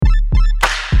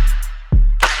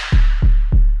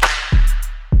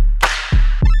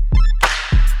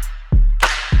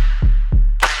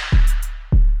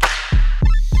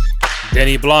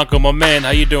Blanco, my man, how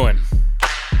you doing?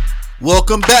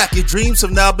 Welcome back. Your dreams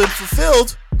have now been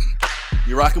fulfilled.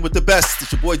 You're rocking with the best.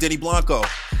 It's your boy, Denny Blanco.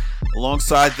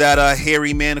 Alongside that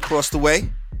hairy man across the way,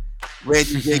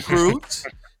 Randy J. Cruz.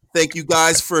 Thank you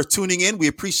guys for tuning in. We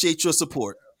appreciate your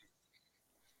support.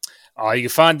 You can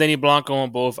find Denny Blanco on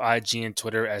both IG and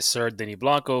Twitter as Sir Denny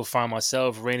Blanco. Find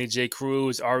myself, Randy J.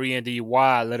 Cruz, Rendy,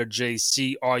 letter J,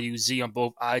 Cruz on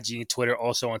both IG and Twitter.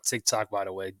 Also on TikTok, by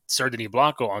the way. Sir Denny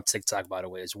Blanco on TikTok, by the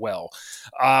way, as well.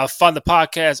 Find the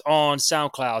podcast on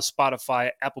SoundCloud,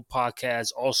 Spotify, Apple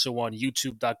Podcasts, also on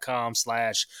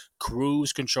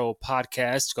youtube.com/Cruise Control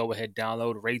Podcast. Go ahead,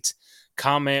 download, rate,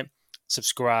 comment,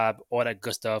 subscribe, all that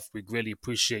good stuff. We really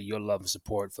appreciate your love and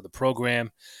support for the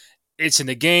program. It's in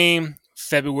the game,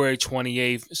 February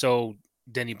 28th. So,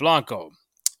 Denny Blanco,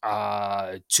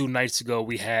 2 nights ago,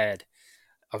 we had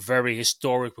a very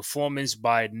historic performance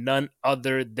by none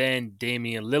other than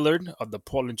Damian Lillard of the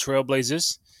Portland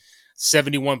Trailblazers.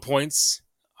 71 points,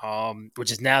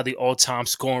 which is now the all-time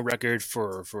scoring record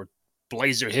for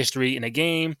Blazer history in a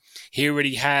game. He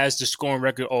already has the scoring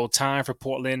record all-time for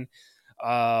Portland.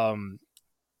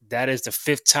 That is the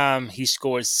 5th time he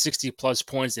scored 60-plus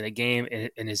points in a game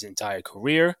in his entire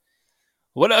career.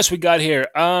 What else we got here?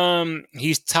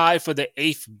 He's tied for the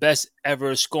 8th best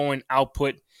ever scoring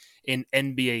output in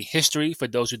NBA history. For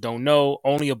those who don't know,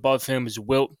 only above him is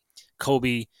Wilt,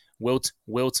 Kobe, Wilt,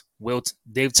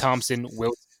 Dave Thompson,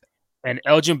 Wilt, and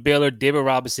Elgin Baylor, David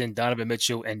Robinson, Donovan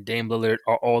Mitchell, and Dame Lillard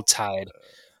are all tied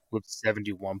with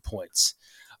 71 points.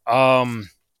 I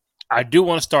do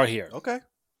want to start here. Okay.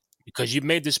 Because you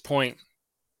made this point,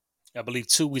 I believe,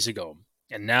 2 weeks ago.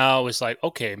 And now it's like,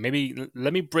 okay, maybe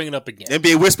let me bring it up again.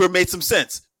 NBA Whisper made some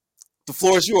sense. The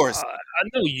floor is yours. I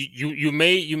know you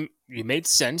made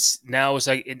sense. Now it's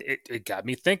like it got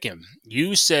me thinking.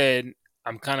 You said,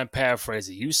 I'm kind of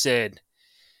paraphrasing. You said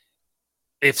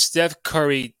if Steph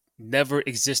Curry never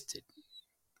existed,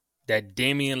 that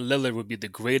Damian Lillard would be the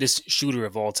greatest shooter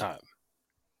of all time.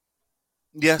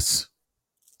 Yes.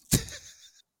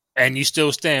 And you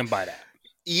still stand by that?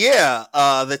 Yeah.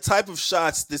 The type of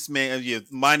shots this man,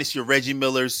 minus your Reggie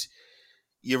Millers,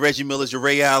 your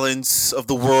Ray Allens of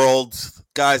the world,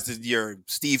 guys that your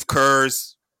Steve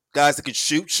Kerrs, guys that can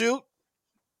shoot.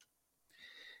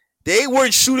 They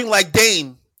weren't shooting like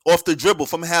Dame off the dribble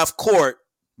from half court,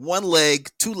 one leg,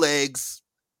 2 legs,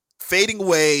 fading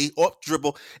away off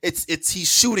dribble.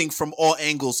 He's shooting from all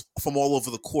angles, from all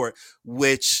over the court,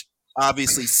 which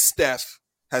obviously Steph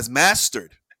has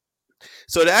mastered.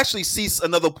 So to actually see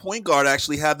another point guard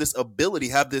actually have this ability,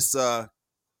 have this, I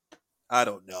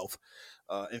don't know,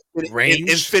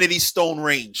 Infinity Stone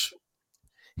range.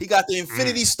 He got the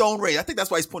Infinity Stone range. I think that's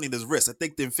why he's pointing his wrist. I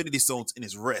think the Infinity Stone's in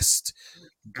his wrist.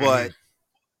 But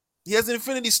he has an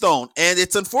Infinity Stone. And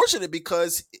it's unfortunate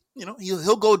because,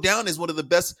 he'll go down as one of the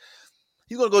best.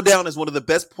 He's going to go down as one of the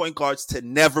best point guards to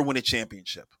never win a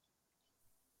championship.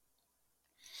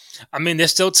 I mean, there's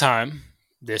still time.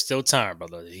 There's still time,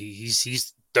 brother.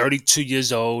 He's 32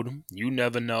 years old. You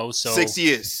never know. So 6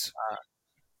 years.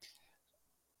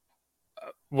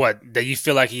 What? That you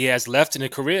feel like he has left in a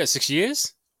career? 6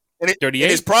 years? 38? In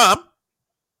his prime.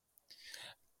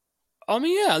 I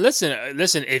mean, yeah. Listen.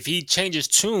 If he changes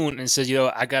tune and says,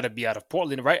 I got to be out of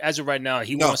Portland, right? As of right now,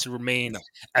 he wants to remain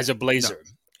as a Blazer.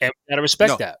 And we got to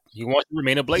respect that. He wants to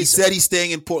remain a Blazer. He said he's staying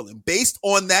in Portland. Based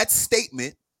on that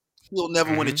statement, he'll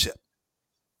never win a chip.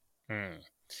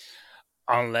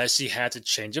 Unless he had a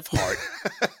change of heart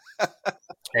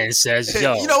and says,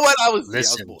 "Yo, you know what? I was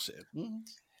bullshit."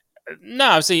 No,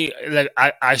 I'm saying, like,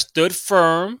 I stood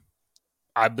firm.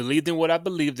 I believed in what I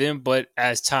believed in, but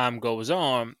as time goes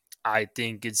on, I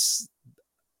think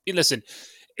listen,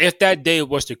 if that day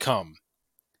was to come,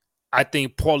 I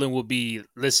think Portland will be,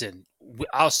 listen,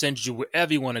 I'll send you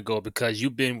wherever you want to go because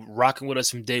you've been rocking with us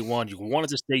from day one. You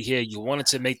wanted to stay here. You wanted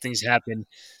to make things happen.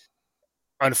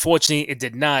 Unfortunately, it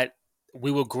did not. We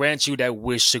will grant you that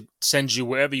wish to send you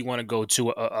wherever you want to go to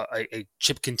a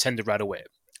chip contender right away.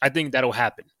 I think that'll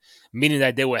happen, meaning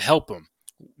that they will help him.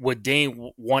 Would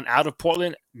Dame want out of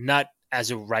Portland? Not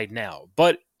as of right now,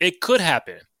 but it could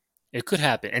happen. It could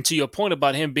happen. And to your point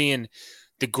about him being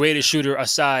the greatest shooter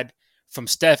aside from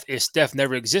Steph, if Steph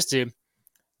never existed,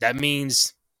 that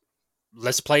means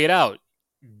let's play it out.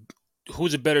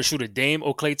 Who's a better shooter, Dame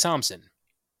or Klay Thompson?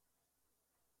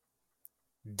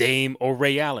 Dame or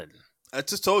Ray Allen? I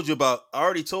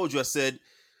already told you, I said,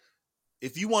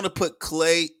 if you want to put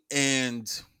Klay and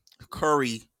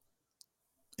Curry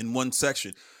in one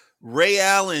section, Ray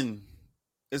Allen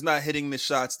is not hitting the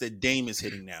shots that Dame is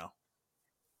hitting now.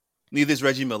 Neither is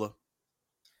Reggie Miller,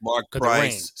 Mark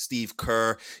Price, Steve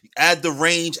Kerr. Add the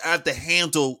range, add the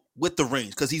handle with the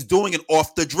range because he's doing it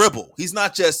off the dribble. He's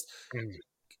not just Mhm.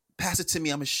 pass it to me,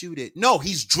 I'm gonna shoot it. No,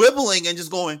 he's dribbling and just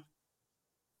going.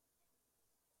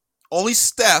 Only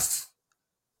Steph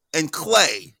and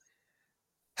Clay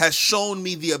has shown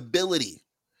me the ability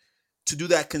to do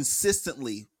that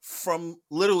consistently from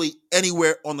literally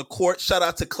anywhere on the court. Shout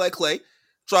out to Clay. Clay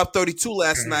dropped 32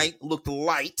 last night, looked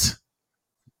light,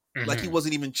 like he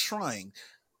wasn't even trying.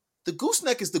 The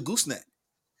gooseneck is the gooseneck.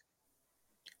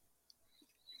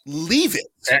 Leave it.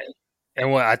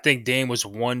 And what I think Dame was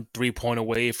 1 3-point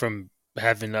away from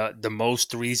having the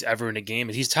most threes ever in a game.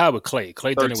 He's tied with Clay.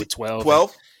 Clay done it with 12.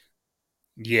 12?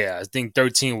 Yeah, I think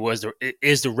 13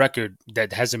 is the record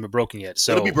that hasn't been broken yet.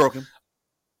 So It'll be broken.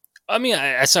 I mean,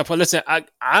 at some point, listen,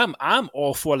 I'm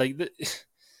all for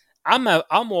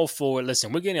I'm all for.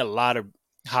 Listen, we're getting a lot of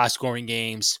high scoring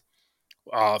games.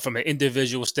 From an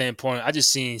individual standpoint, I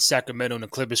just seen Sacramento and the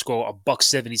Clippers score a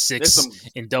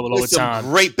 $176 in double There's overtime.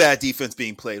 some great bad defense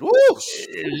being played. Woo!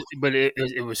 But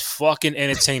it was fucking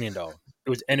entertaining, though. It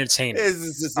was entertaining.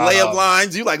 It's just layup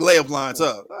lines. You like layup lines,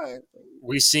 huh? All right.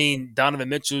 We seen Donovan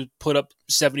Mitchell put up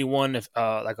 71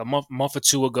 like a month or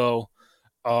two ago.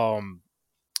 I'm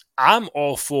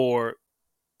all for.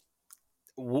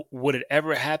 Would it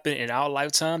ever happen in our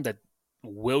lifetime that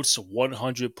Wilt's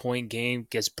 100-point game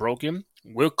gets broken?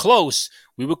 We're close.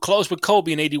 We were close with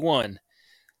Kobe in 81.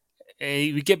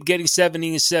 And we kept getting 70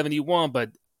 and 71, but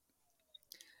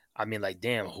I mean, like,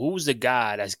 damn, who's the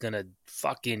guy that's going to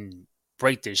fucking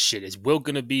break this shit? Is Wilt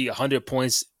going to be 100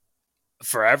 points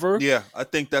forever? Yeah, I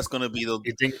think that's going to be the...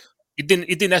 You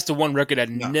think that's the one record that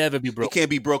never be broken? It can't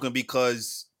be broken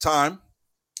because time,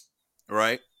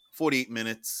 right? 48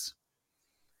 minutes.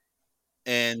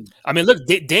 And I mean, look,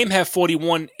 Dame had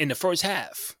 41 in the first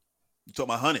half. You talking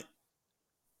about 100.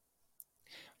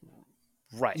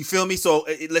 Right. You feel me? So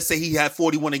let's say he had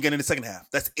 41 again in the second half.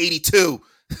 That's 82.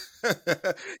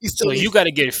 So you got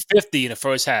to get 50 in the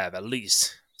first half at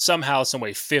least. Somehow, some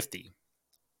way, 50.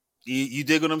 You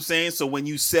dig what I'm saying? So when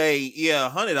you say,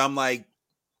 100, I'm like,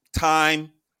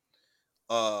 time,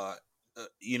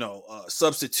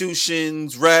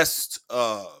 substitutions, rest, there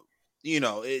are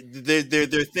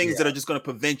things that are just going to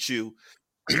prevent you.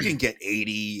 You can get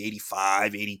 80,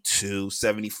 85, 82,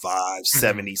 75,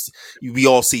 70. We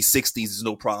all see 60s. There's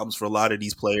no problems for a lot of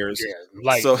these players. Yeah,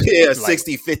 light. So light.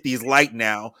 60, 50 is light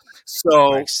now. So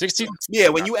like 60. Yeah,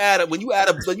 when you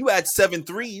add 7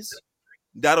 threes,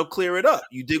 that'll clear it up.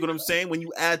 You dig what I'm saying? When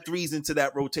you add threes into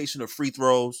that rotation of free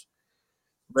throws,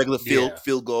 regular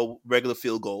field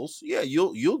goals,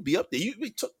 you'll be up there.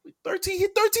 We took 13,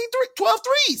 hit 13, 12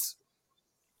 threes.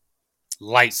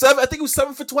 Light. 7, I think it was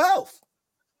 7 for 12.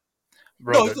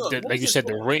 Bro, like you said,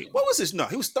 the rate. What was this? No,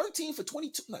 he was 13 for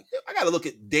 22. Like, I got to look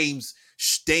at Dame's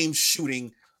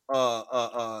shooting.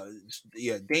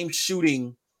 Dame's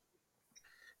shooting.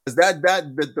 Is that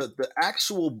the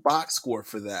actual box score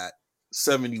for that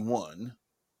 71?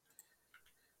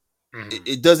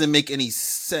 It doesn't make any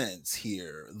sense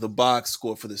here. The box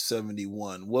score for the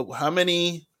 71. How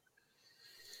many?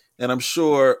 And I'm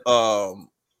sure.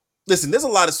 Listen, there's a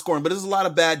lot of scoring, but there's a lot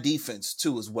of bad defense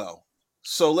too as well.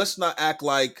 So let's not act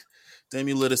like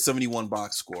Damian Lillard's 71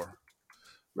 box score.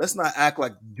 Let's not act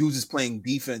like dudes is playing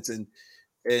defense and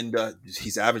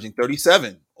he's averaging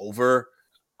 37 over.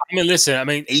 I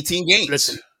mean, 18 games.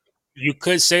 Listen, you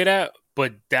could say that,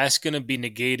 but that's gonna be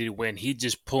negated when he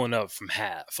just pulling up from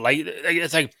half. Like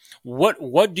it's like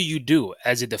what do you do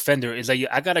as a defender? It's like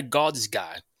I gotta guard this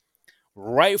guy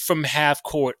right from half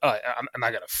court. Am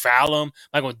I gonna foul him?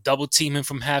 Am I gonna double team him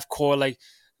from half court? Like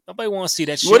nobody want to see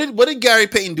that shit. What did Gary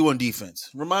Payton do on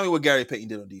defense? Remind me what Gary Payton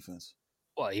did on defense.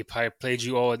 Well, he probably played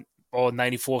you all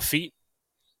 94 feet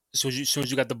as soon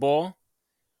as you got the ball.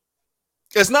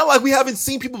 It's not like we haven't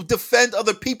seen people defend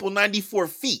other people 94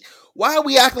 feet. Why are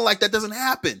we acting like that doesn't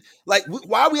happen? Like,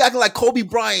 why are we acting like Kobe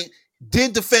Bryant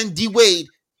didn't defend D Wade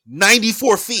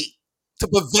 94 feet to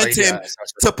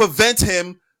prevent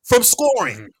him from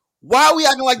scoring? Mm-hmm. Why are we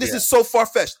acting like this is so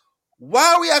far-fetched?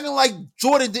 Why are we acting like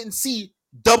Jordan didn't see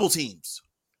double teams,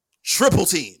 triple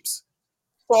teams?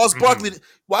 Charles Barkley.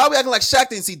 Why are we acting like Shaq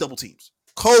didn't see double teams?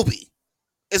 Kobe.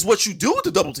 It's what you do with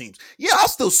the double teams. Yeah, I'll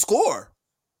still score.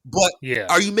 But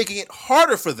are you making it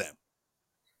harder for them?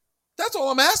 That's all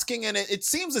I'm asking. And it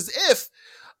seems as if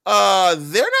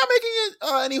they're not making it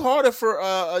any harder for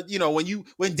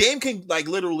when Dame can like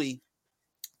literally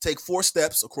take 4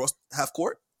 steps across half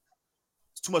court.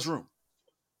 It's too much room.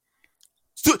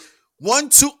 1,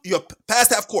 2, you're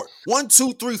past half court. 1,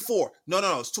 2, 3, 4.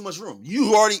 No, it's too much room.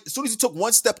 You already, as soon as you took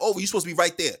 1 step over, you're supposed to be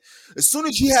right there. As soon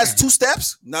as he has 2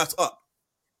 steps, now it's up.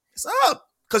 It's up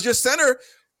because your center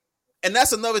And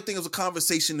that's another thing of the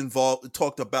conversation involved. It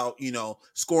talked about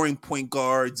scoring point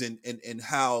guards and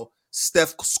how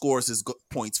Steph scores his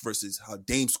points versus how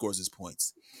Dame scores his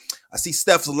points. I see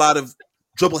Steph's a lot of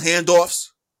dribble handoffs,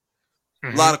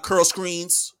 a lot of curl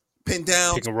screens, pin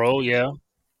downs, pick and roll. Yeah,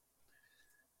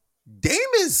 Dame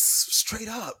is straight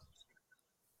up,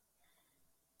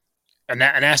 and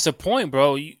that's the point,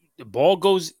 bro. The ball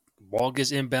gets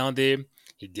inbounded.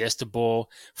 He gets the ball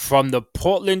from the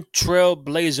Portland Trail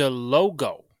Blazer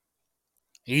logo.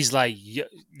 He's like,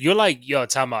 you're like, yo,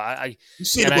 time out. You've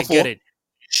seen and it before. I get it.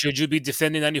 Should you be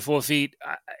defending 94 feet?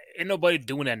 Ain't nobody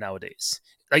doing that nowadays.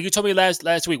 Like you told me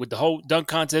last week with the whole dunk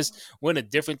contest, we're in a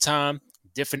different time,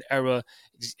 different era,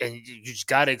 and you just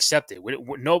got to accept it.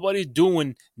 Nobody's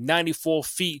doing 94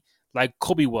 feet like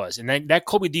Kobe was. And that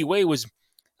Kobe D. Wade was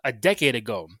a decade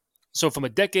ago. So from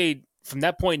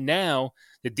that point now,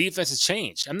 the defense has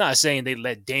changed. I'm not saying they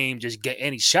let Dame just get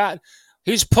any shot.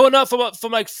 He's pulling up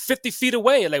from like 50 feet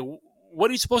away. Like, what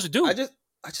are you supposed to do? I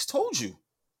just told you.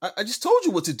 I just told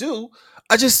you what to do.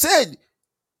 I just said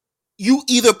you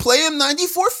either play him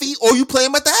 94 feet or you play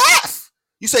him at the half.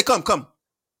 You say, come.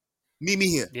 Meet me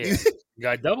here. Yeah. You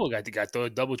got throw a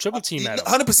double, triple team at him.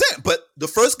 100%. But the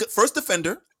first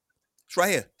defender, it's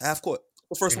right here, half court.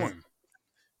 The first one.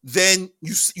 Then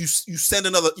you send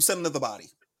another body.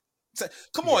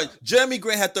 Come on, Jeremy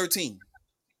Grant had 13.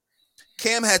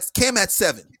 Cam had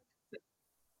 7.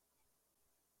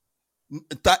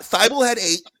 Thibault had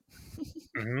 8.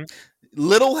 Mm-hmm.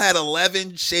 Little had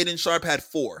 11. Shaedon Sharpe had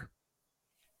 4.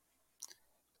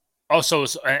 Also,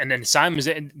 and then Simons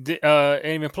didn't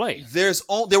even play. There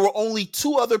were only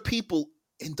 2 other people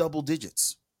in double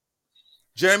digits.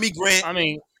 Jeremy Grant. I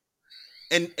mean,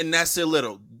 and Nasir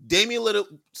Little. Damian Little,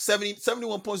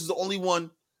 71 points is the only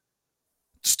one.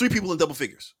 There's 3 people in double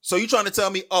figures. So you trying to tell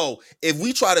me, if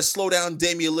we try to slow down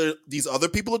Damian Little, these other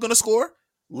people are going to score?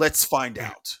 Let's find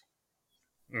out.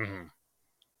 Mm-hmm.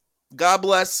 God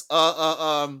bless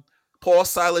Paul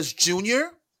Silas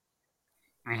Jr.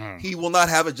 Mm-hmm. He will not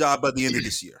have a job by the end of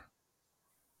this year.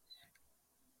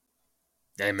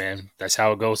 Hey, man, that's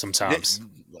how it goes sometimes.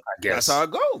 I guess that's how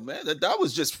it goes, man. That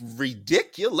was just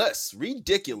ridiculous.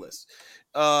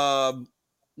 Now,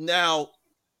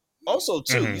 also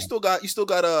too, you still got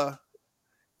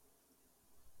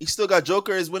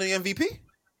Joker as winning MVP.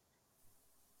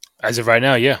 As of right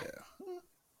now, yeah.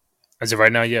 As of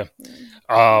right now, yeah.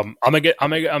 I'm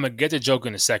gonna get to Joker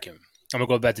in a second. I'm gonna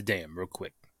go back to Dame real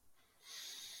quick.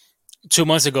 2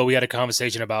 months ago, we had a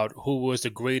conversation about who was the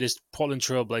greatest Portland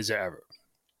Trail Blazer ever.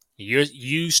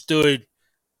 You stood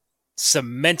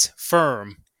cement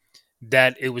firm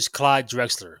that it was Clyde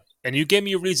Drexler. And you gave me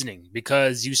your reasoning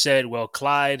because you said, well,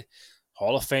 Clyde,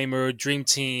 Hall of Famer, Dream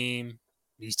Team,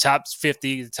 he's top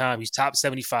 50 at the time. He's top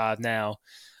 75 now.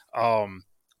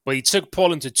 But he took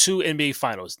Portland to 2 NBA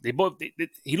finals.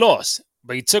 He lost,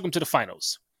 but he took them to the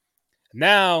finals.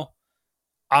 Now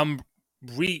I'm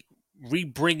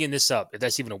re-bringing this up, if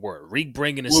that's even a word.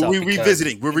 Re-bringing this up. We're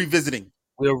revisiting.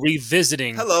 We're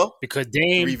revisiting. Hello. Because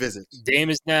Dame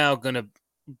is now going to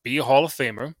be a Hall of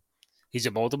Famer. He's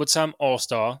a multiple-time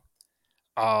All-Star.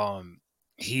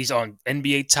 He's on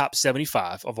NBA top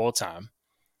 75 of all time.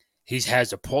 He has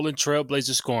the Portland Trail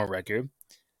Blazers scoring record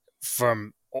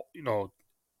from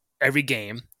every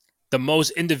game. The most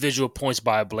individual points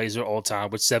by a Blazer all time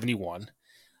with 71.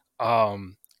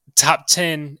 Top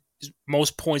 10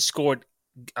 most points scored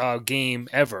game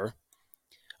ever.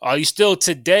 Are you still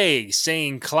today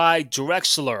saying Clyde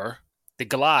Drexler, the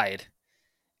Glide,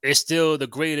 is still the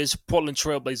greatest Portland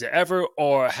Trail Blazer ever,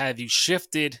 or have you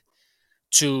shifted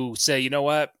to say, you know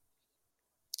what,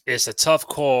 it's a tough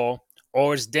call,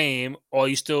 or it's Dame, or are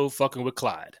you still fucking with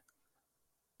Clyde?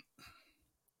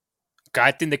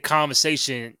 I think the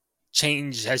conversation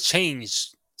has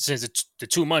changed since the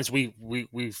 2 months we've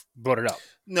brought it up.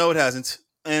 No, it hasn't.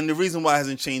 And the reason why it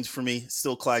hasn't changed for me is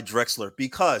still Clyde Drexler,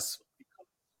 because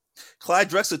Clyde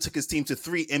Drexler took his team to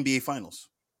 3 NBA finals.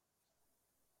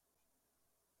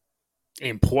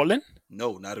 In Portland?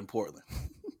 No, not in Portland.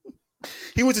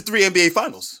 He went to 3 NBA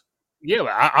finals. Yeah,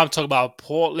 I'm talking about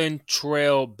Portland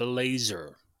Trail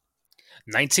Blazer.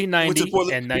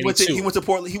 1990 and 92. He went to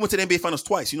Portland. He went to the NBA finals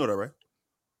twice. You know that,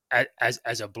 right?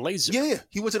 As a Blazer. Yeah.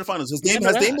 He went to the finals. Has Dame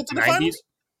been to the finals?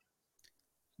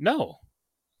 No.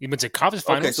 He went to conference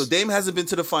finals. Okay, so Dame hasn't been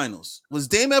to the finals. Was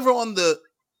Dame ever on the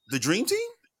Dream Team?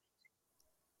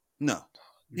 No.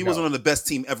 He wasn't on the best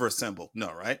team ever assembled.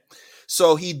 No, right?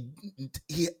 So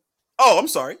I'm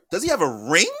sorry. Does he have a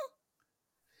ring?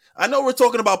 I know we're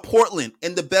talking about Portland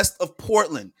and the best of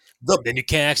Portland. Then you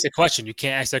can't ask that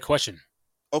question.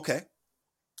 Okay.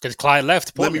 Because Clyde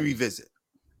left Portland. Let me revisit.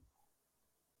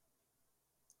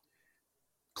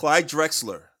 Clyde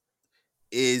Drexler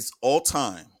is all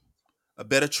time a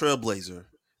better trailblazer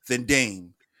than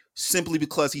Dame simply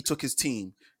because he took his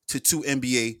team to 2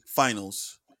 NBA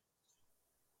finals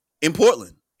in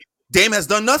Portland. Dame has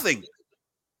done nothing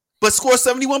but score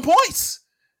 71 points.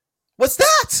 What's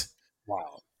that?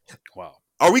 Wow. Wow.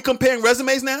 Are we comparing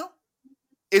resumes now?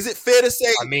 Is it fair to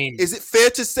say? I mean, is it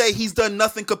fair to say he's done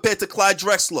nothing compared to Clyde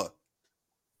Drexler?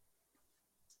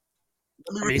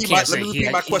 Let me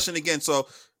repeat my question again so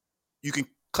you can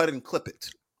cut it and clip it.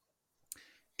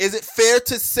 Is it fair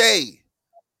to say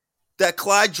that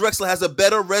Clyde Drexler has a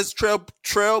better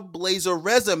trailblazer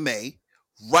resume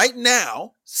right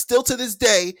now, still to this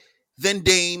day, than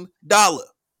Dame Dollar?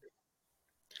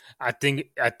 I think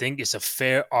it's a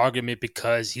fair argument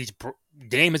because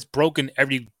Dame has broken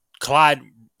every Clyde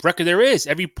record there is,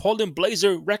 every Portland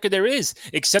Blazer record there is,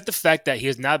 except the fact that he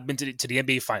has not been to the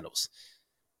NBA Finals.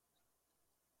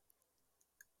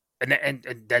 And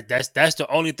that's the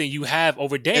only thing you have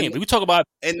over Dame. We talk about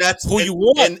you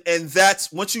want, and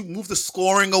that's once you move the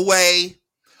scoring away,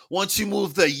 once you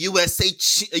move the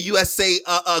USA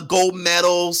gold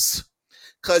medals,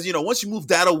 because once you move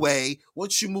that away,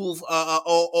 once you move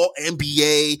all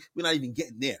NBA, we're not even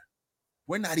getting there.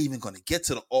 We're not even going to get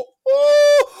to the all.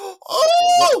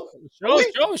 Show me.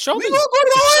 We gonna go to Show the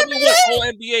me what all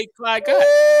NBA Clyde got.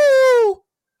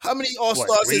 How many All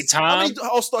Stars? How many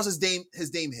All Stars has Dame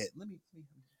hit? Let me.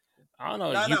 I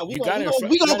don't know. We gonna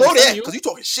go there because you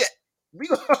talking shit. We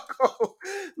gonna go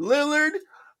Lillard.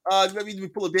 Let me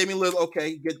pull up Damian Lillard.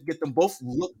 Okay, get them both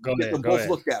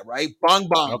looked at. Right, bang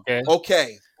bang.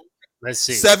 Okay. Let's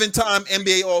see. 7-time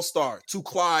NBA All Star. 2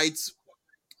 Clydes.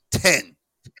 10.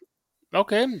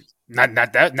 Okay, not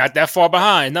that far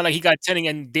behind. Not like he got 10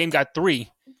 and Dame got 3.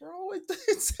 Bro,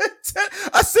 it said 10.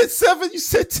 I said 7. You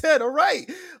said 10. All right.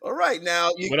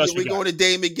 Now we going to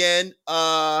Dame again.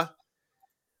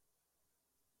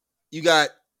 You got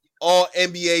all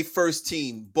NBA first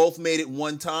team. Both made it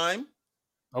one time.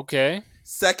 Okay.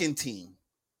 Second team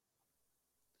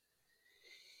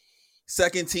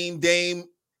Dame.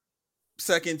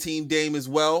 Second team Dame as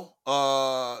well.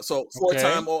 So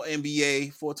 4-time All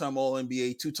NBA, 4-time All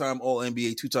NBA, 2-time All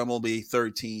NBA, 2-time All NBA,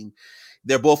 third team.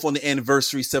 They're both on the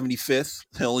anniversary 75th.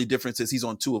 The only difference is he's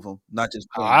on 2 of them, not just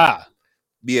one.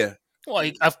 Yeah.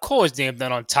 Well, of course, Dame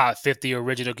not on top 50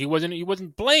 original. He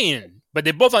wasn't playing, but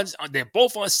they're both on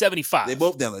 75. They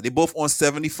both on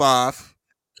 75.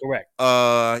 Correct.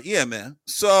 Yeah, man.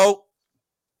 So,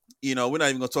 we're not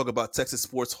even going to talk about Texas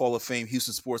Sports Hall of Fame,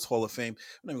 Houston Sports Hall of Fame.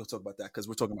 We're not even going to talk about that because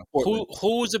we're talking about Portland.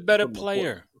 Who's a better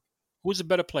player? Who's a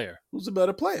better player? Who's a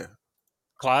better player?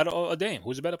 Clyde or Dame?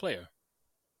 Who's a better player?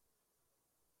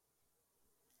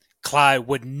 Clyde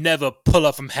would never pull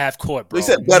up from half court, bro. You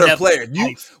said better player.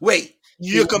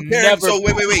 You're comparing. So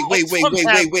wait.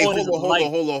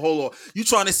 Hold on. You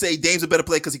trying to say Dame's a better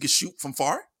player because he can shoot from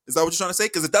far? Is that what you're trying to say?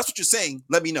 Because if that's what you're saying,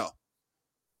 let me know.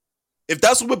 If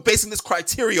that's what we're basing this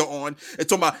criteria on, and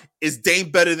talking about is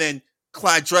Dame better than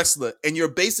Clyde Drexler, and you're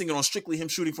basing it on strictly him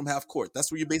shooting from half court,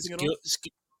 that's what you're basing it on?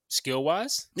 Skill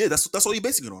wise? Yeah, that's all you're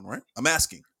basing it on, right? I'm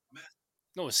asking.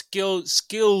 No,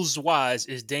 skills wise,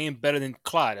 is Dame better than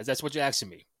Clyde? That's what you're asking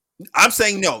me. I'm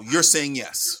saying no. You're saying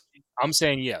yes. I'm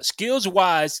saying yeah. Skills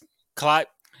wise, Clyde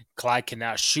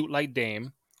cannot shoot like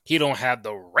Dame. He don't have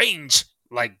the range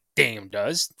like Dame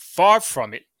does. Far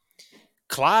from it.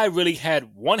 Clyde really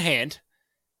had one hand.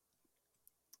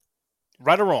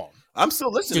 Right or wrong? I'm still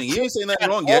listening. You ain't saying nothing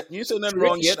wrong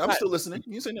yet. I'm still listening.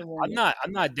 You ain't saying nothing wrong.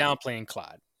 I'm not downplaying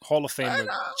Clyde. Hall of Famer,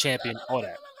 champion, all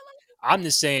that. I'm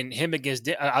just saying him against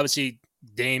obviously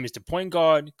Dame is the point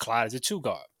guard, Clyde is the 2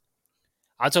 guard.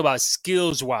 I'm talking about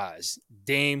skills wise.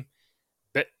 Dame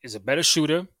is a better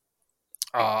shooter.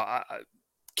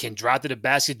 Can drive to the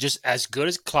basket just as good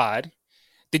as Clyde.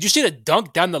 Did you see the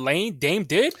dunk down the lane Dame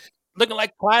did? Looking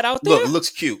like Clyde out there. Look, it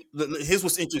looks cute. Here's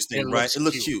what's interesting, right? It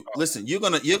looks cute. Listen, you're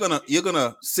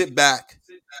gonna sit back.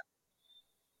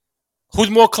 Who's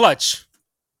more clutch?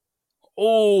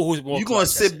 Oh, who's more? You're gonna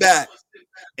sit back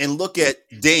and look at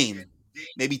Dame,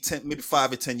 maybe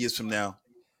 5 or 10 years from now,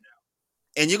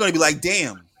 and you're gonna be like,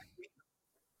 damn,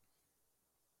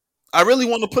 I really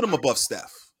want to put him above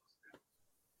Steph.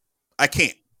 I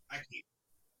can't.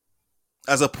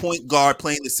 As a point guard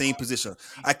playing the same position,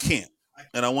 I can't.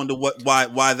 And I wonder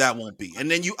why that won't be. And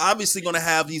then you obviously going to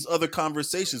have these other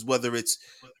conversations, whether it's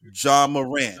Ja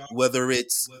Morant, whether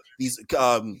it's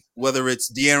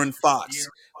De'Aaron Fox.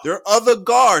 There are other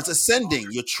guards ascending.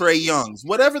 Your Trae Youngs,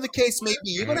 whatever the case may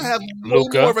be, you're going to have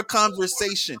more of a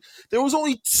conversation. There was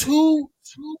only 2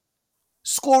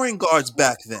 scoring guards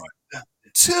back then.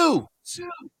 2.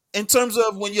 in terms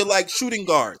of when you're like shooting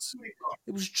guards.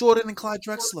 It was Jordan and Clyde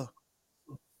Drexler.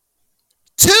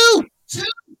 Two,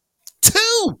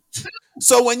 two.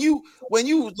 So when you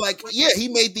like, yeah, he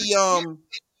made the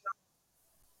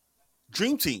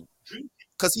dream team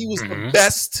because he was the Hmm.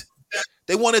 best.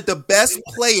 They wanted the best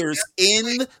players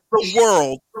in the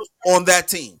world on that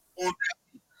team.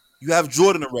 You have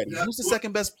Jordan already. Who's the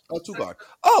second best two guard?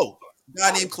 Oh, a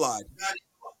guy named Clyde.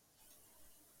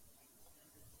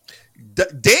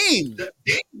 Dame.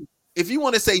 If you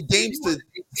want to say Dame's the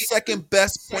second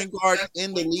best point guard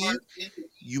in the league,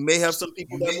 you may have some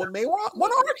people that may want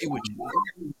to argue with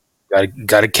you.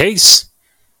 Got a case.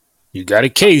 You got a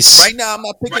case. Right now, I'm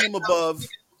not picking him above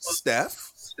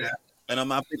Steph, and I'm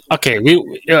not picking. Okay,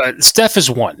 Steph is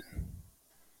one.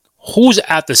 Who's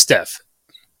after Steph?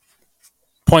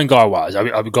 Point guard wise,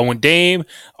 are we going Dame?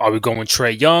 Are we going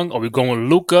Trey Young? Are we going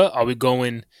Luca? Are we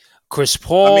going Chris I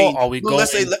Paul? mean, Are we well, going?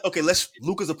 let's say okay. Let's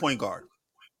Luka's a point guard.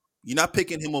 You're not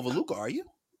picking him over Luca, are you?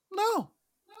 No.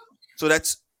 So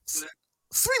that's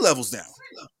 3 levels down.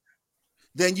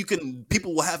 Then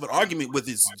people will have an argument with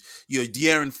your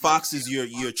De'Aaron Foxes,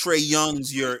 your Trey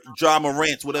Youngs, your Ja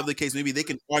Morants, whatever the case may be. They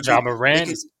can argue. Ja Morant,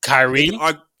 They Kyrie. can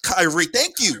argue. Kyrie,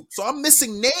 thank you. So I'm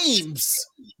missing names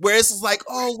where it's like,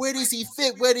 oh, where does he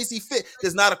fit? Where does he fit?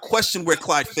 There's not a question where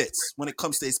Clyde fits when it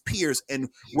comes to his peers and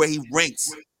where he ranks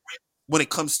when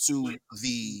it comes to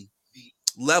the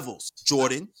levels.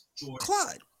 Jordan,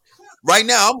 Clyde. Right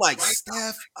now, I'm like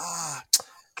Steph,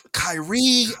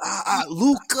 Kyrie,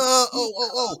 Luca,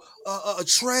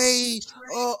 Trey,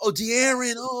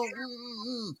 De'Aaron,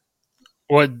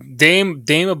 Or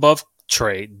Dame above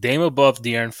Trey, Dame above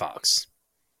De'Aaron Fox.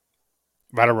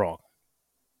 Right or wrong?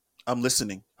 I'm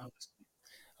listening.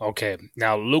 Okay.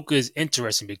 Now Luca is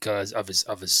interesting because of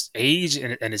his age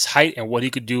and his height and what he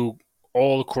could do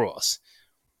all across.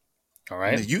 All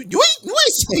right. You ain't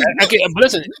saying Okay, but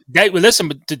listen.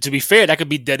 But to be fair, that could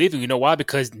be dead even. You know why?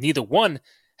 Because neither one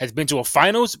has been to a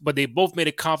finals, but they both made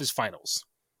a conference finals.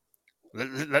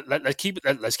 Let's keep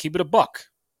it a buck.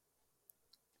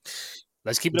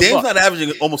 Let's keep it a Dame's buck. not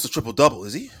averaging almost a triple double,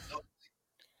 is he?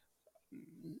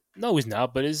 No, he's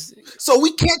not. But it's So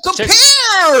we can't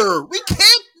compare. We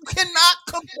cannot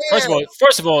compare.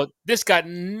 First of all, this got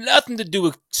nothing to do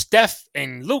with Steph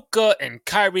and Luca and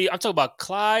Kyrie. I'm talking about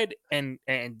Clyde and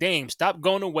Dame. Stop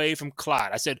going away from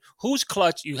Clyde. I said, who's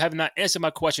clutch? You have not answered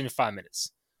my question in 5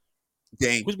 minutes.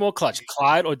 Dame. Who's more clutch,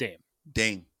 Clyde or Dame?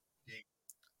 Dame.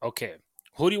 Okay.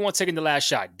 Who do you want taking the last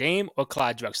shot, Dame or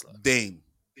Clyde Drexler? Dame.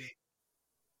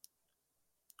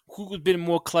 Who's been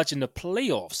more clutch in the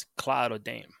playoffs, Clyde or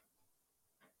Dame?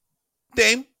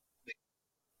 Dame.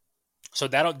 So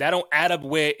that don't add up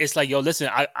where it's like, yo, listen,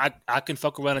 I can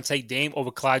fuck around and take Dame over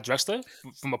Clyde Drexler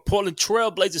from a Portland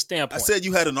Trailblazer standpoint. I said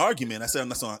you had an argument. I said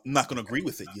I'm not going to agree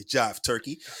with it. You jive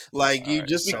turkey. Like you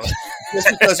just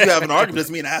because you have an argument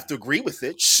doesn't mean I have to agree with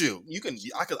it. Shoot,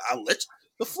 I'll let you.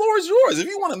 The floor is yours. If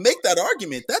you want to make that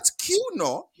argument, that's cute,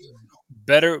 no.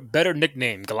 Better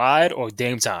nickname, Glide or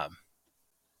Dame Time?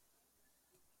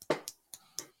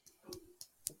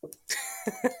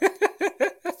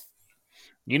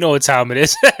 You know what time it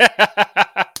is.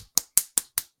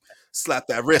 Slap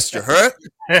that wrist, you heard?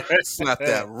 Slap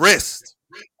that wrist.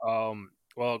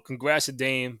 Well, congrats to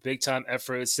Dame. Big time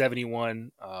effort,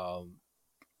 71. I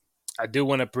do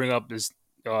want to bring up this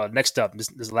next up,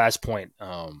 this last point.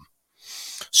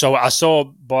 So I saw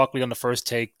Barkley on the first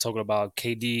take talking about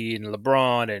KD and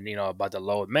LeBron and, about the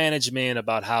load management,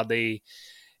 about how they,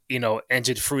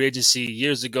 entered free agency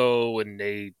years ago and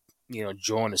they,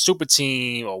 joined a super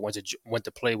team or went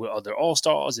to play with other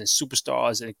all-stars and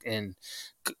superstars and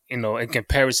in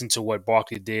comparison to what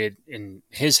Barkley did in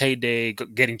his heyday,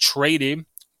 getting traded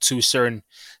to certain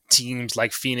teams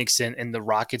like Phoenix and the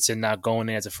Rockets and not going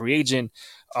there as a free agent.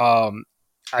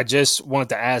 I just wanted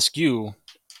to ask you,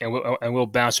 and we'll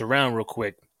bounce around real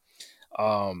quick.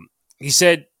 He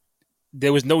said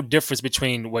there was no difference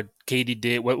between what KD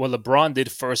did, what LeBron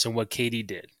did first, and what KD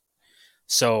did.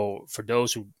 So for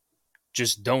those who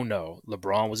just don't know,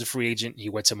 LeBron was a free agent. He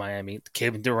went to Miami.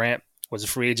 Kevin Durant was a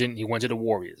free agent. He went to the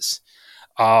Warriors.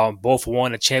 Both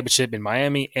won a championship in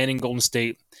Miami and in Golden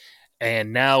State.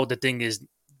 And now the thing is,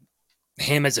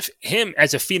 him as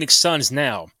a Phoenix Suns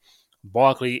now,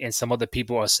 Barkley and some other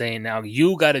people are saying now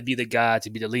you got to be the guy to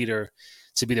be the leader,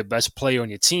 to be the best player on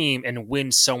your team and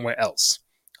win somewhere else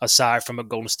aside from a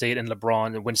Golden State and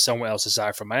LeBron and win somewhere else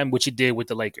aside from Miami, which he did with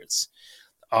the Lakers.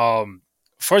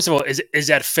 First of all, is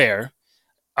that fair?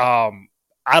 I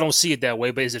don't see it that way,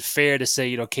 but is it fair to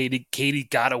say, KD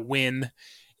got to win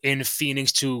in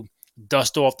Phoenix to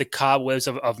dust off the cobwebs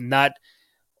of not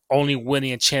only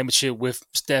winning a championship with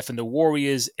Steph and the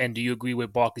Warriors? And do you agree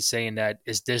with Barkley saying that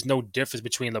there's no difference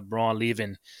between LeBron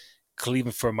leaving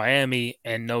Cleveland for Miami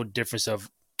and no difference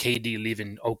of KD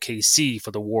leaving OKC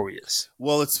for the Warriors?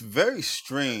 Well, it's very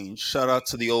strange. Shout out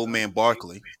to the old man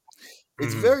Barkley.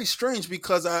 It's Mm-hmm. very strange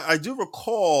because I do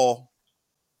recall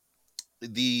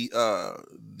the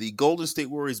Golden State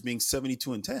Warriors being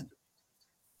 72-10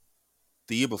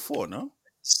 the year before. No,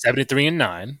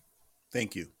 73-9.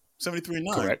 thank you.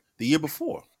 73-9 Correct. the year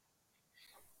before.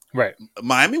 Right.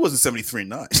 Miami wasn't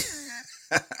 73-9.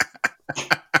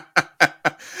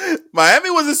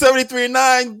 Miami wasn't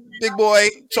 73-9, big boy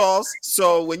Charles.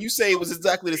 So when you say it was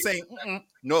exactly the same,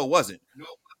 no, it wasn't.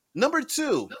 Number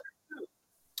two,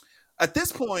 at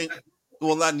this point,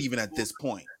 well, not even at this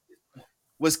point,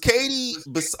 was KD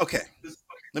okay?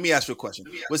 Let me ask you a question.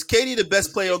 Was KD the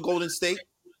best player on Golden State?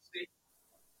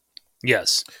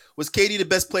 Yes. Was KD the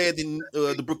best player in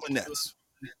the Brooklyn Nets?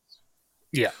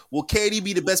 Yeah. Will KD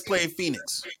be the best player in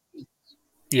Phoenix?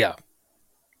 Yeah.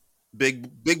 Big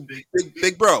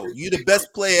bro. You the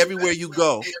best player everywhere you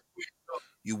go.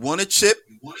 You won a chip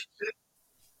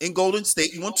in Golden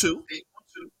State. You won 2.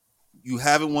 You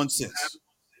haven't won since.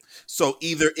 So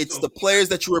either it's the players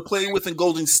that you were playing with in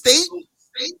Golden State,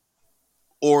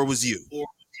 or it was you.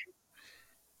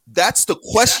 That's the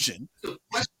question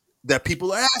that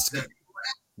people are asking.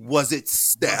 Was it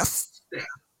Steph,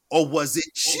 or was it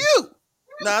you?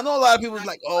 Now I know a lot of people are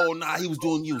like, "Oh, nah, he was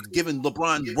giving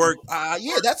LeBron work."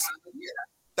 Yeah,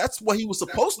 that's what he was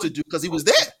supposed to do because he was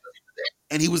there,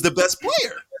 and he was the best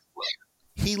player.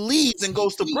 He leaves and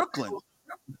goes to Brooklyn.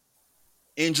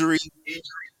 Injury,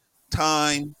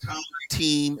 time,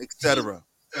 team, etc.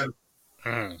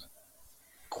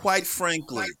 Quite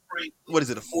frankly, what is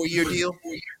it? A 4-year deal?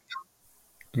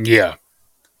 Yeah.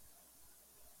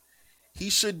 He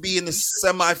should be in the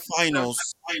semifinals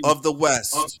of the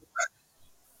West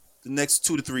the next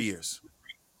 2 to 3 years.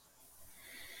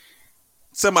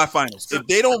 Semifinals. If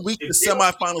they don't reach the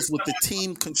semifinals with the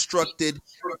team constructed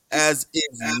as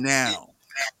is now.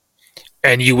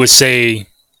 And you would say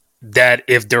that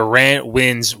if Durant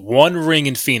wins one ring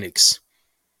in Phoenix,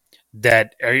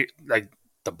 that like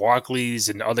the Barclays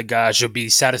and the other guys should be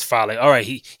satisfied. Like, all right,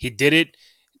 he did it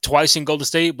twice in Golden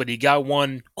State, but he got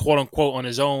one quote unquote on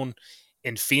his own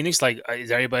in Phoenix. Like, is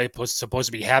everybody supposed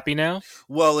to be happy now?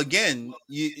 Well, again,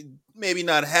 you maybe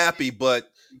not happy,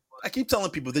 but I keep telling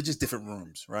people they're just different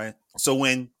rooms, right? So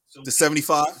when the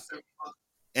 75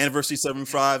 anniversary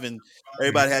 75 and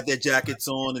everybody had their jackets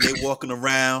on and they walking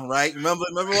around, right? Remember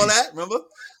all that? Remember?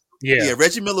 Yeah,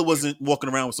 Reggie Miller wasn't walking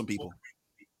around with some people.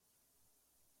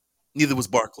 Neither was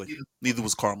Barkley. Neither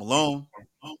was Karl Malone.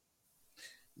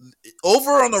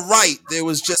 Over on the right, there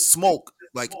was just smoke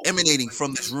like emanating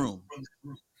from this room.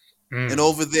 And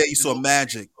over there, you saw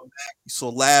Magic, you saw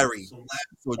Larry,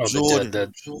 you saw Jordan,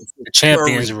 the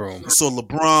champions Curry, room. you saw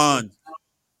LeBron.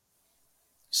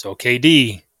 So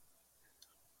KD.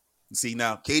 See,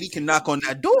 now KD can knock on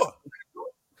that door.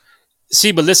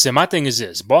 See, but listen, my thing is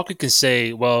this: Barkley can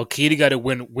say, "Well, KD got to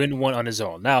win one on his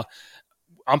own." Now,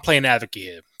 I'm playing advocate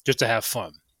here just to have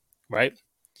fun, right?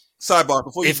 Sidebar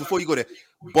before you go there,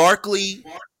 Barkley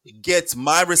gets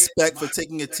my respect for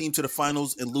taking a team to the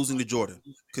finals and losing to Jordan.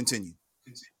 Continue.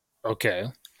 Okay.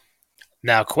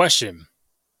 Now, question.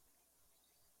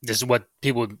 This is what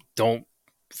people don't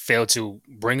fail to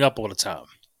bring up all the time.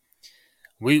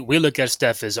 We look at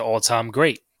Steph as an all-time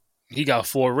great. He got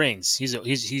 4 rings.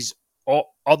 He's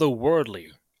all otherworldly.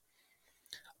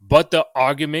 But the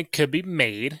argument could be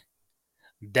made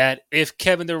that if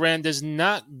Kevin Durant does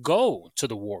not go to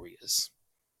the Warriors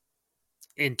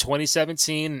in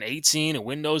 2017 and 18 and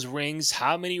win those rings,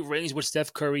 how many rings would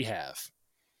Steph Curry have?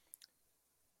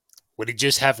 Would he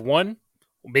just have 1?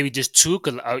 Maybe just 2?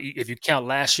 Because if you count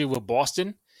last year with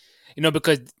Boston,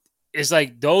 because it's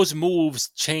like those moves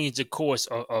change the course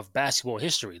of basketball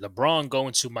history. LeBron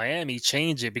going to Miami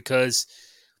changed it because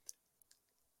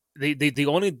the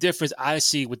only difference I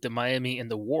see with the Miami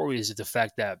and the Warriors is the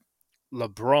fact that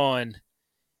LeBron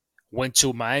went to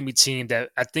a Miami team that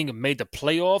I think made the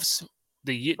playoffs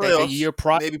the year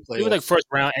prior. Maybe playoffs. It was like first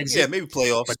round exit. Yeah, maybe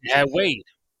playoffs. But they had Wade.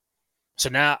 So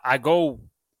now I go,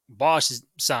 Bosh is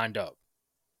signed up.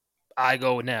 I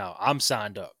go now, I'm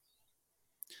signed up.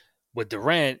 With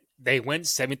Durant, they went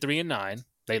 73-9.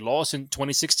 They lost in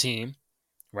 2016,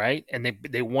 right? And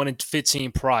they won in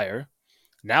 15 prior.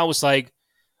 Now it's like,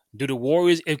 do the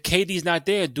Warriors, if KD's not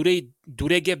there, do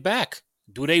they get back?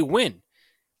 Do they win?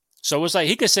 So it's like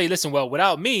he could say, listen, well,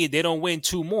 without me, they don't win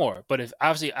 2 more. But if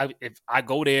I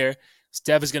go there,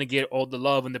 Steph is going to get all the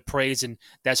love and the praise, and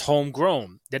that's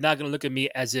homegrown. They're not going to look at me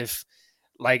as if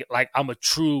like I'm a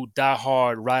true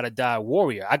diehard ride or die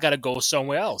warrior. I got to go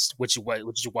somewhere else, which is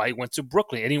why he went to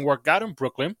Brooklyn. It didn't work out in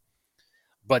Brooklyn,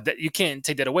 but you can't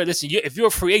take that away. Listen, if you're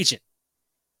a free agent,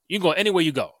 you can go anywhere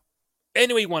you go,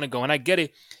 anywhere you want to go. And I get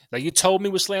it. Like you told me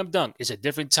with Slam Dunk, it's a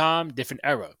different time, different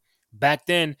era. Back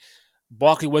then,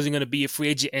 Barkley wasn't going to be a free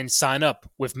agent and sign up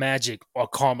with Magic or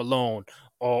Karl Malone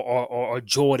or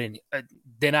Jordan.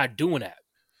 They're not doing that.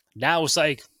 Now it's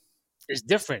like it's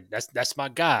different. That's my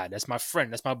guy. That's my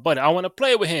friend. That's my buddy. I want to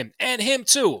play with him and him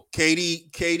too. Katie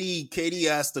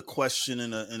asked a question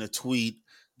in a tweet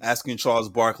asking Charles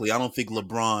Barkley. I don't think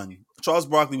LeBron. Charles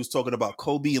Barkley was talking about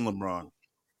Kobe and LeBron.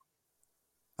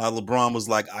 LeBron was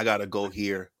like, I gotta go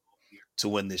here to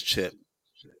win this chip.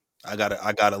 I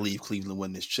gotta leave Cleveland to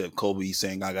win this chip. Kobe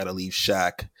saying I gotta leave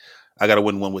Shaq. I gotta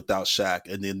win one without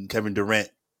Shaq. And then Kevin Durant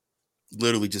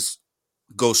literally just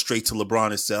goes straight to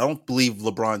LeBron and said, I don't believe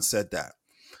LeBron said that.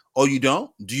 Oh, you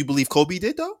don't? Do you believe Kobe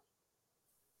did though?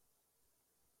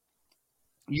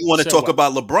 You want to talk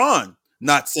about LeBron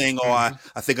not saying, "Oh,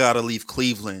 I think I got to leave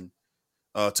Cleveland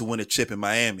to win a chip in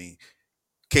Miami."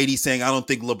 Katie saying, "I don't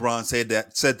think LeBron said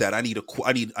that. I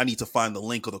need to find the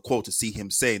link or the quote to see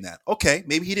him saying that." Okay,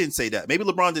 maybe he didn't say that. Maybe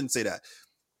LeBron didn't say that.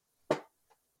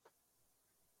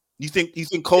 You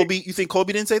think Kobe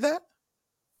didn't say that?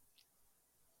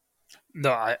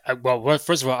 No, well,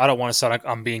 first of all, I don't want to sound like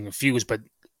I'm being confused, but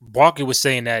Barkley was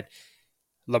saying that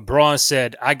LeBron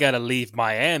said, I got to leave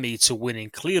Miami to win in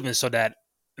Cleveland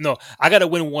I got to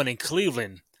win one in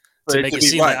Cleveland to make it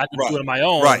seem like I can do it on my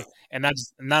own. Right. And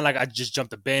not like I just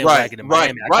jumped the bandwagon in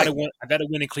Miami. I got to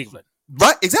win in Cleveland.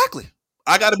 Right, exactly.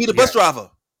 I got to be the bus driver.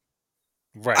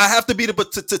 Right. I have to be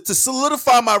to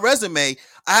solidify my resume.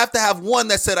 I have to have one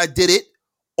that said I did it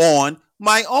on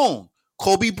my own.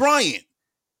 Kobe Bryant.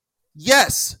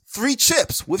 Yes, 3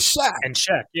 chips with Shaq. And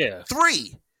Shaq, yeah.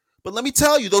 3. But let me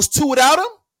tell you, those 2 without him.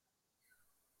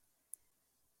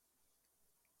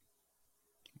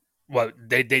 Well,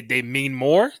 they mean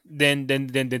more than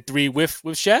 3 with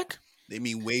Shaq. They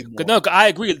mean way more. No, I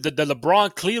agree. The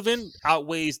LeBron Cleveland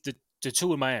outweighs the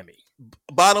 2 in Miami.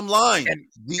 Bottom line,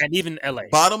 and even LA.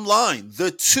 Bottom line,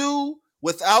 the 2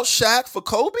 without Shaq for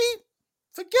Kobe,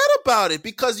 forget about it,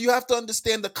 because you have to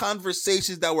understand the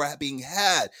conversations that were being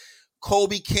had.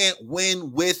 Kobe can't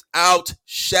win without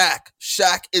Shaq.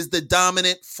 Shaq is the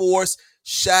dominant force.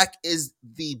 Shaq is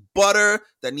the butter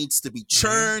that needs to be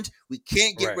churned. Mm-hmm. We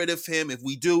can't get rid of him. If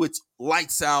we do, it's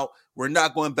lights out. We're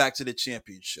not going back to the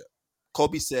championship.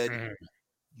 Kobe said,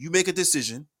 you make a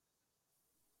decision.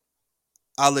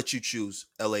 I'll let you choose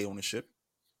LA ownership,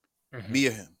 me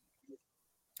or him.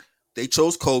 They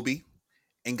chose Kobe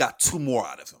and got 2 more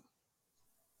out of him.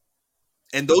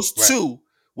 And those 2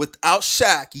 without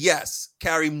Shaq, yes,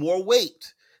 carry more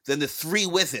weight than the 3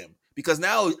 with him. Because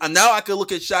now I can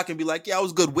look at Shaq and be like, yeah, I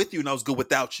was good with you and I was good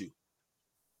without you.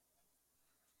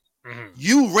 Mm-hmm.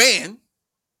 You ran,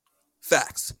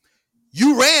 facts.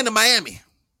 You ran to Miami.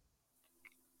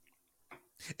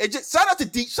 And just shout out to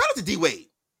D Wade.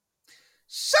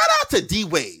 Shout out to D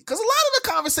Wade. Because a lot of the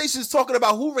conversation is talking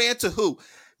about who ran to who.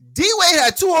 D Wade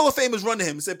had 2 Hall of Famers run to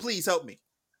him and said, please help me.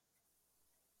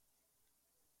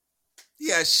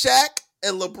 Yeah, Shaq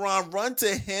and LeBron run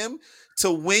to him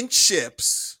to win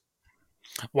chips.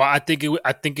 Well, I think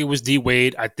it was D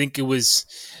Wade. I think it was,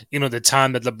 the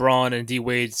time that LeBron and D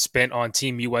Wade spent on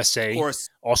Team USA. Of course.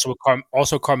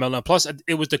 Also Carmelo. And plus,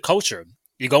 it was the culture.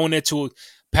 You go in there to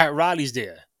Pat Riley's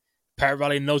there. Pat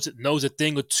Riley knows a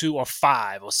thing or 2 or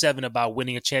 5 or 7 about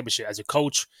winning a championship as a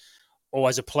coach or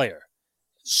as a player.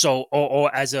 So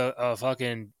or as a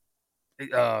fucking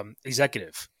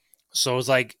executive. So it's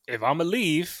like, if I'm gonna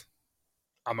leave,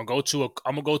 I'm gonna go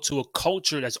to a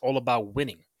culture that's all about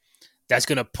winning. That's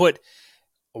gonna put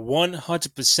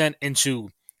 100% into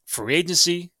free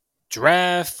agency,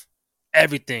 draft,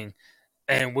 everything,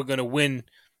 and we're gonna win.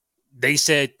 They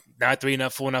said not 3,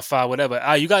 not 4, not 5,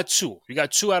 whatever. You got 2. You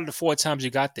got 2 out of the 4 times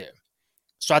you got there.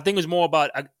 So I think it was more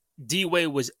about D Wade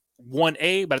was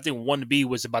 1A, but I think 1B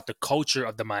was about the culture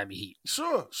of the Miami Heat.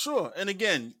 Sure. And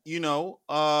again,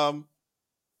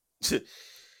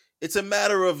 it's a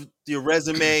matter of your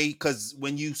resume, because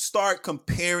when you start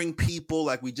comparing people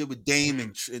like we did with Dame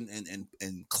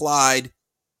and Clyde,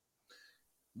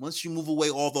 once you move away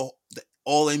all the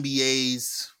all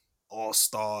NBAs, all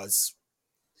stars,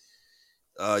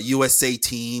 USA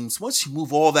teams, once you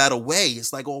move all that away,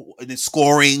 it's like, and then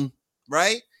scoring,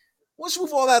 right? Once you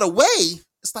move all that away,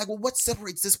 it's like, well, what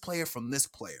separates this player from this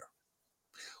player?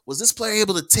 Was this player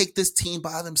able to take this team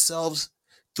by themselves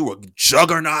through a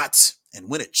juggernaut and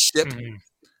win a chip? Mm-hmm.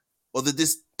 Or did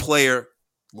this player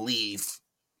leave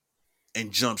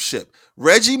and jump ship?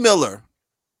 Reggie Miller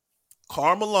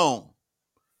Karl Malone,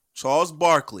 Charles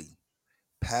Barkley,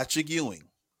 Patrick Ewing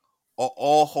are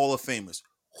all Hall of Famers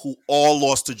who all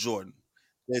lost to Jordan.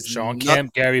 There's Sean not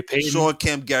Kemp, Gary Payton. Sean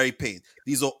Kemp, Gary Payton.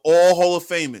 These are all Hall of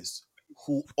Famers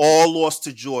who all lost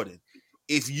to Jordan.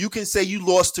 If you can say you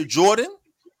lost to Jordan,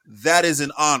 that is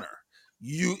an honor.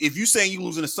 If you saying you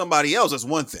losing to somebody else, that's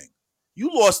one thing.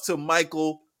 You lost to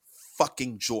Michael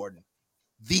fucking Jordan,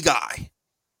 the guy,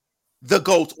 the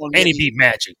GOAT on And he the beat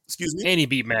Magic. excuse me. And he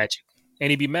beat Magic. And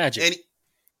he beat Magic. And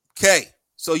okay,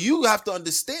 so you have to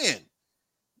understand.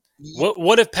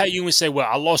 What if Pat Ewing say, "Well,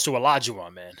 I lost to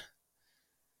Olajuwon, man."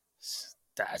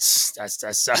 That's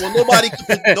Well,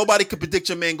 nobody could predict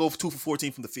your man go 2 for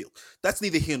 14 from the field. That's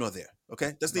neither here nor there.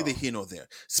 Okay, that's neither here nor there.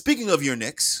 Speaking of your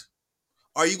Knicks,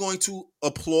 are you going to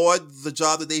applaud the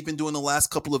job that they've been doing the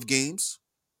last couple of games?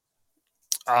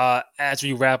 As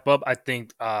we wrap up, I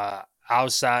think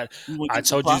outside, I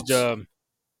told you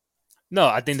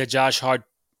I think the Josh Hart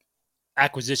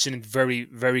acquisition is very,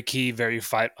 very key, very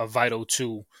vital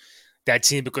to that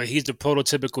team because he's the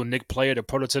prototypical Knick player, the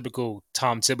prototypical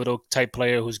Tom Thibodeau type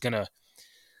player who's gonna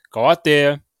go out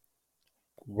there,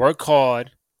 work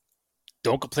hard,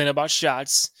 don't complain about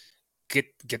shots, get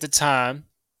the time,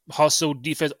 hustle,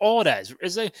 defense, all that.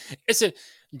 It's a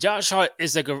Josh Hart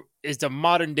is the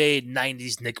modern day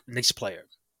 '90s Knicks player.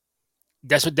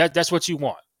 That's what you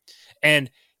want, and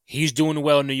he's doing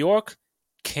well in New York.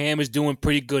 Cam is doing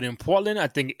pretty good in Portland. I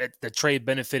think the trade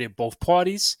benefited both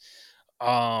parties.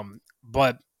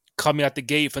 But coming out the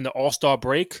gate from the All-Star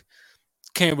break,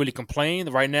 can't really complain.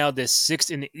 Right now, they're sixth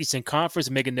in the Eastern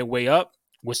Conference, making their way up.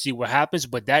 We'll see what happens.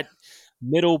 But that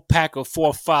middle pack of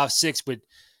 4, 5, 6 with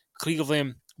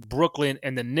Cleveland, Brooklyn,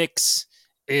 and the Knicks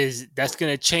that's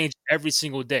going to change every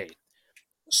single day.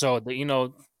 So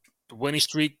the winning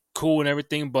streak, cool and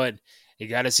everything, but you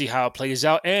got to see how it plays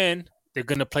out. And they're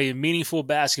going to play meaningful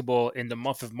basketball in the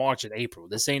month of March and April.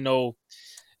 This ain't no,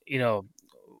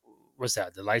 what's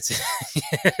that? The lights.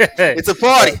 It's a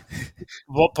party.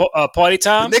 Party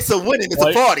time. The Knicks are winning. It's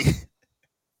a party.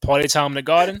 Party time in the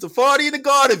Garden. It's a party in the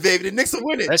Garden, baby. The Knicks are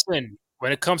winning. Listen,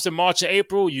 when it comes to March and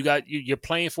April, you're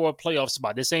playing for a playoff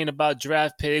spot. This ain't about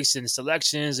draft picks and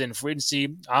selections and free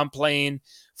agency. I'm playing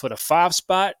for the 5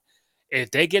 spot.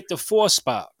 If they get the 4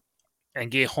 spot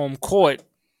and get home court,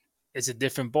 it's a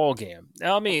different ball game.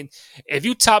 Now, I mean, if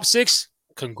you top 6,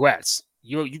 congrats.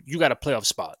 You got a playoff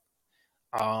spot.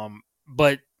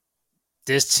 But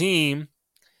this team,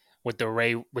 with the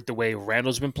way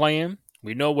Randall's been playing,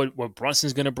 we know what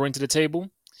Brunson's going to bring to the table.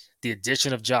 The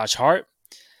addition of Josh Hart,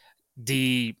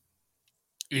 you're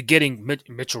getting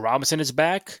Mitchell Robinson is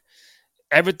back.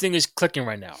 Everything is clicking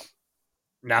right now.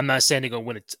 Now, I'm not saying they're going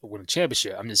to win a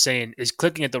championship. I'm just saying it's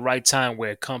clicking at the right time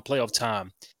where come playoff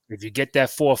time, if you get that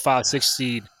 4, 5, 6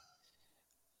 seed,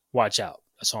 watch out.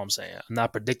 That's all I'm saying. I'm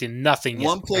not predicting nothing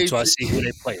yet until I see who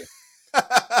they play.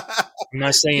 I'm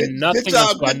not saying nothing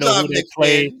until I know who they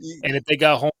play and if they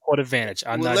got home court advantage.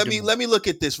 Let me look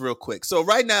at this real quick. So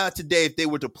right now, today, if they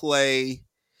were to play,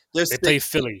 they play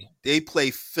Philly. They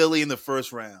play Philly in the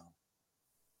first round.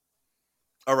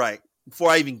 All right. Before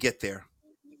I even get there,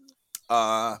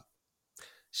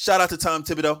 shout out to Tom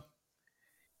Thibodeau.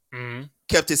 Mm-hmm.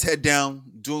 Kept his head down,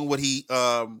 doing what he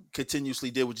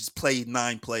continuously did, which is play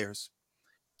 9 players.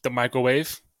 The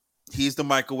microwave. He's the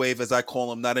microwave, as I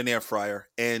call him, not an air fryer.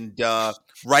 And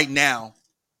right now,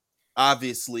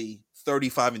 obviously,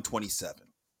 35 and 27.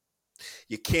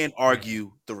 You can't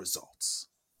argue the results.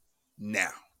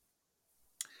 Now,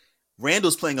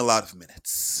 Randall's playing a lot of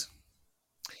minutes,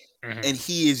 and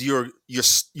he is your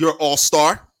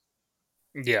all-star.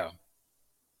 Yeah.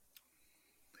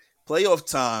 Playoff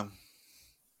time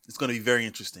is going to be very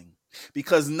interesting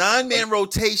because 9-man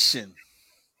rotation.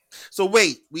 So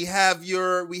wait, we have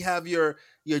your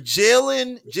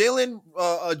Jalen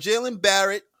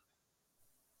Barrett,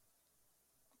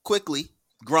 quickly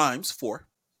Grimes 4,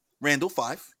 Randall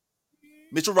 5,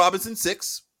 Mitchell Robinson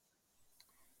 6,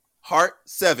 Hart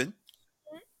 7,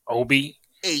 Obi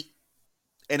 8,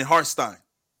 and Hartenstein.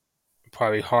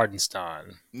 Probably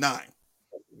Hartenstein 9.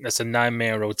 That's a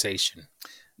 9-man rotation.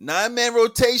 9-man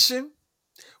rotation.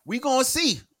 We gonna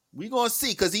see.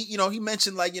 Because he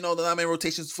mentioned the 9-man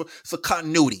rotations for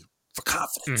continuity, for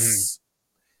confidence.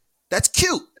 That's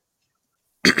cute.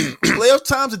 Playoff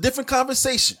time's a different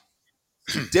conversation.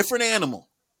 Different animal.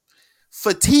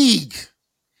 Fatigue.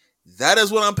 That is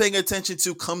what I'm paying attention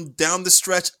to. Come down the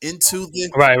stretch into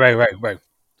the right.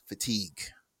 Fatigue.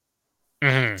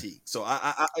 Mm-hmm. Fatigue. So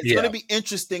it's going to be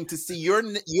interesting to see your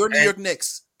New York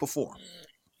Knicks perform.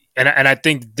 And I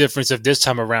think the difference of this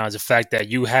time around is the fact that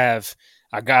you have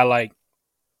a guy like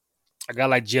a guy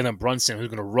like Jalen Brunson who's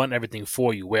going to run everything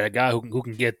for you, where a guy who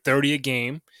can get 30 a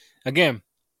game. Again,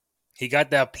 he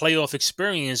got that playoff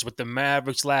experience with the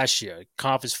Mavericks last year,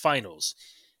 conference finals.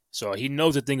 So he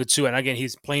knows a thing or two. And again,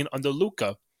 he's playing under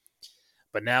Luka.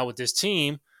 But now with this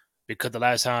team, because the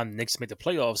last time Knicks made the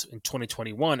playoffs in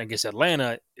 2021 against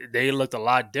Atlanta, they looked a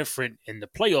lot different in the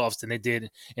playoffs than they did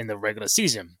in the regular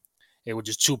season. They were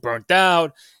just too burnt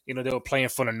out. You know, they were playing in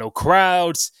front of no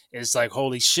crowds. It's like,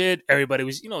 holy shit. Everybody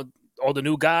was, all the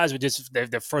new guys were just their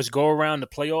first go around the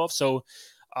playoffs. So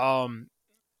um,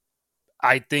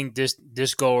 I think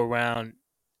this go around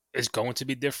is going to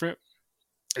be different.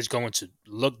 It's going to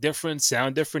look different,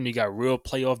 sound different. You got real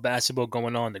playoff basketball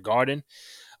going on in the Garden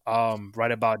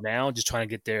right about now, just trying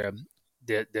to get their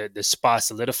spot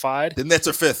solidified. The Nets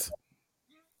are fifth.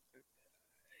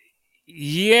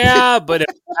 Yeah, but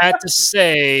if I had to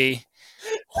say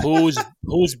who's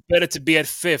better to be at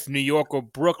fifth, New York or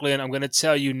Brooklyn, I'm going to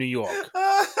tell you New York.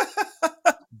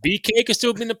 BK can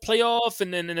still be in the playoff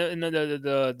and then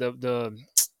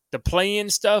the play-in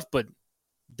stuff, but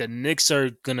the Knicks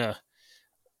are gonna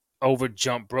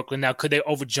overjump Brooklyn. Now, could they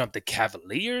overjump the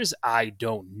Cavaliers? I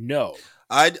don't know.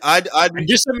 I'd And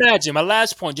just imagine, my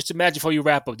last point, just imagine before you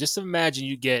wrap up, just imagine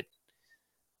you get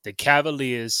the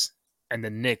Cavaliers and the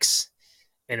Knicks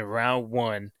in round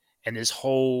one, and this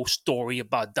whole story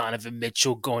about Donovan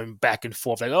Mitchell going back and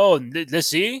forth. Like, oh, let's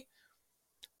see.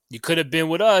 You could have been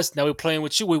with us. Now we're playing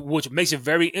with you, which makes it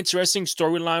very interesting,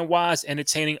 storyline wise,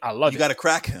 entertaining. I love You it. got to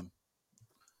crack him.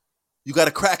 You got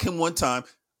to crack him one time.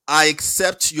 I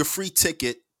accept your free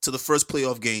ticket to the first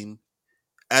playoff game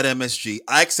at MSG.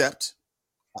 I accept.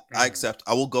 I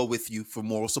will go with you for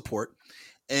moral support.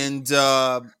 And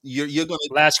you're going to.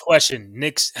 Last question: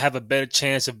 Knicks have a better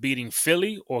chance of beating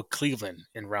Philly or Cleveland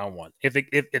in round one, if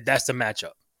that's the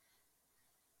matchup.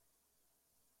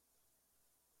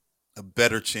 A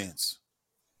better chance.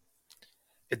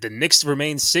 If the Knicks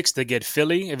remain sixth, they get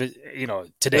Philly. If it,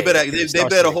 today They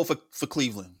better hope for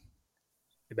Cleveland.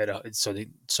 They better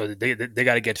they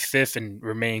got to get fifth and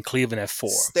remain Cleveland at 4.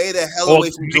 Stay the hell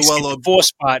away from Joel Embiid. 4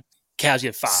 spot, Cavs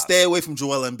get 5. Stay away from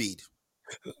Joel Embiid.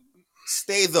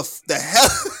 Stay the hell.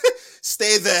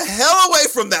 Stay the hell away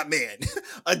from that man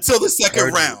until the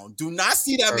second round. Do not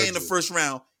see that man in the first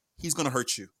round. He's gonna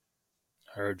hurt you.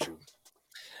 Heard you.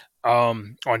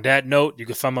 On that note, you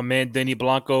can find my man Denny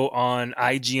Blanco on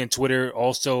IG and Twitter,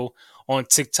 also on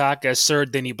TikTok as Sir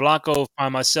Denny Blanco.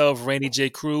 Find myself, Randy J.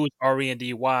 Cruz,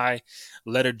 RENDY,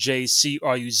 letter J,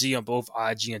 CRUZ on both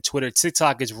IG and Twitter.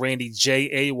 TikTok is Randy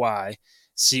JAY,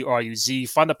 CRUZ.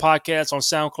 Find the podcast on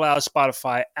SoundCloud,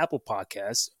 Spotify, Apple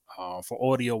Podcasts for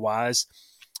audio wise.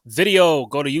 Video,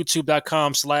 go to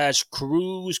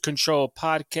youtube.com/Cruise Control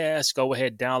Podcast. Go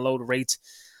ahead, download, rate,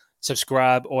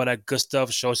 subscribe, all that good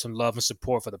stuff. Show some love and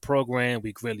support for the program.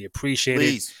 We greatly appreciate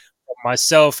it. For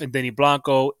myself and Denny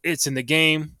Blanco, it's in the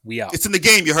game. We out. It's in the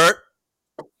game, you heard?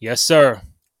 Yes, sir.